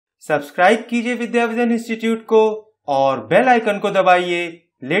Subscribe कीजिए विद्या vision institute को और बेल आइकन को दबाइए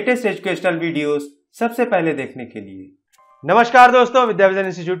लेटेस्ट एजुकेशनल वीडियोस सबसे पहले देखने के लिए। नमस्कार दोस्तों, विद्या विजन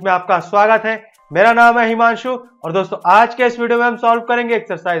इंस्टीट्यूट में आपका स्वागत है। मेरा नाम है हिमांशु और दोस्तों आज के इस वीडियो में हम सॉल्व करेंगे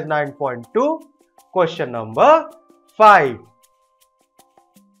एक्सरसाइज 9.2 क्वेश्चन नंबर 5।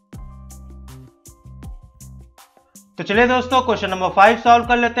 तो चलिए दोस्तों क्वेश्चन नंबर 5 सॉल्व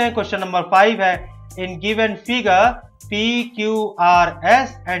कर लेते हैं। क्वेश्चन नंबर 5 है, in given figure PQRS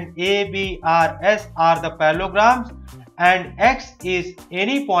and ABRS are the parallelograms and X is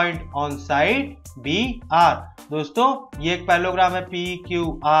any point on side BR। दोस्तों ये एक पैरेललोग्राम है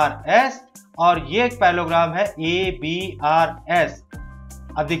PQRS और ये एक पैरेललोग्राम है ABRS।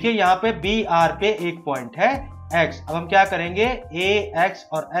 अब देखिए यहाँ पे BR पे एक पॉइंट है X। अब हम क्या करेंगे, AX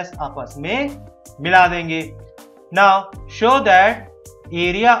और S आपस में मिला देंगे। Now show that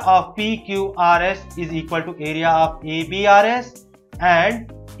area of PQRS is equal to area of ABRS and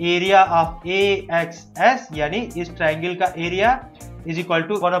area of AXS यानी इस ट्रायंगल का area is equal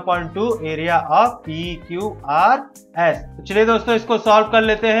to 1/2 area of PQRS। तो चलिए दोस्तों इसको सॉल्व कर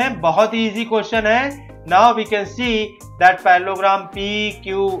लेते हैं। बहुत ही इजी क्वेश्चन है। Now we can see that parallelogram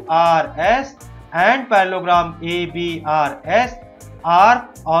PQRS and parallelogram ABRS are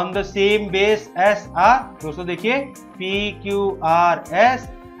on the same base SR। दोस्तों देखिए PQRS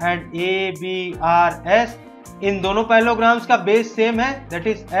and ABRS इन दोनों पैरेललोग्राम्स का बेस सेम है, that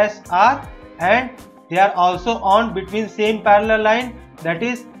is SR, and they are also on between same parallel line, that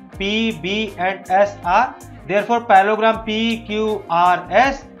is PB and SR। Therefore parallelogram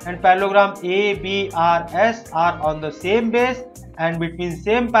PQRS and parallelogram ABRS are on the same base and between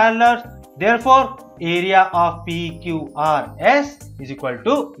same parallels। Therefore area of PQRS is equal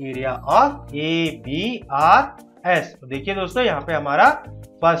to area of ABRS। तो देखिए दोस्तों यहाँ पे हमारा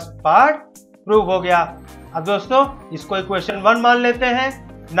first part prove हो गया। अब दोस्तों इसको इक्वेशन 1 मान लेते हैं।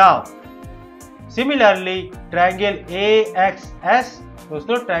 नाउ सिमिलरली ट्रायंगल AXS,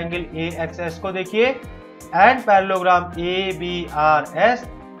 दोस्तों ट्रायंगल AXS को देखिए and parallelogram ABRS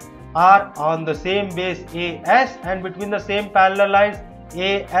are on the same base AS and between the same parallel lines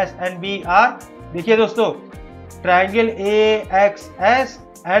AS and BR। देखिए दोस्तों triangle AXS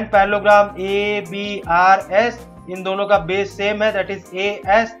and parallelogram ABRS इन दोनों का बेस सेम है, that is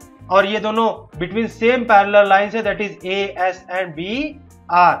AS, और ये दोनों बिटवीन सेम पैरेलल लाइंस है, that is AS and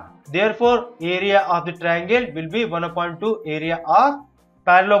BR। Therefore area of the triangle will be 1/2 area of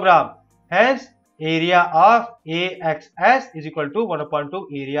parallelogram. Hence area of AXS is equal to 1/2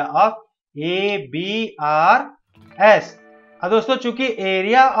 area of ABRS। अब दोस्तों चूंकि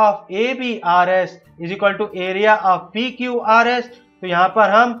area of ABRS is equal to area of PQRS, तो यहां पर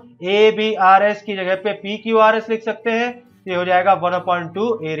हम ABRS की जगह पे PQRS लिख सकते हैं। ये हो जाएगा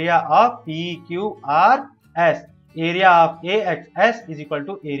 1/2 area of PQRS। Area of AXS is equal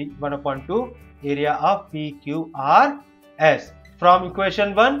to 1/2 area of PQRS from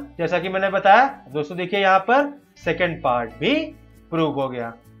equation 1। जैसा कि मैंने बताया दोस्तों, देखिए यहाँ पर सेकेंड पार्ट भी प्रूव हो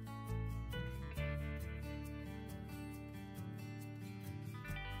गया।